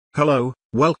Hello,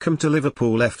 welcome to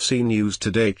Liverpool FC News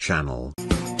Today channel.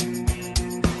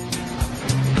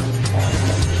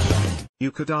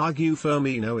 You could argue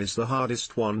Firmino is the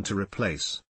hardest one to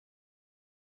replace.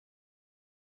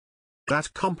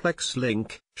 That complex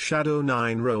link, shadow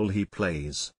 9 role he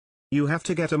plays. You have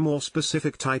to get a more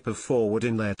specific type of forward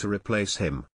in there to replace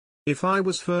him. If I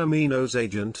was Firmino's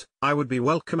agent, I would be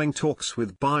welcoming talks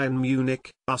with Bayern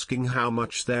Munich, asking how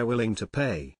much they're willing to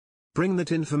pay. Bring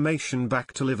that information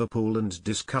back to Liverpool and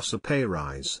discuss a pay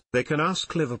rise. They can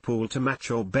ask Liverpool to match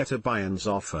or better Bayern's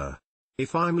offer.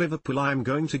 If I'm Liverpool, I'm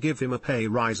going to give him a pay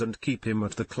rise and keep him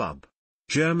at the club.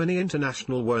 Germany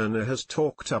international Werner has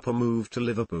talked up a move to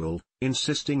Liverpool,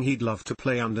 insisting he'd love to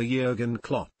play under Jurgen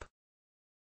Klopp.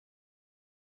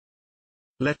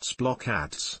 Let's block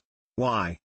ads.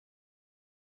 Why?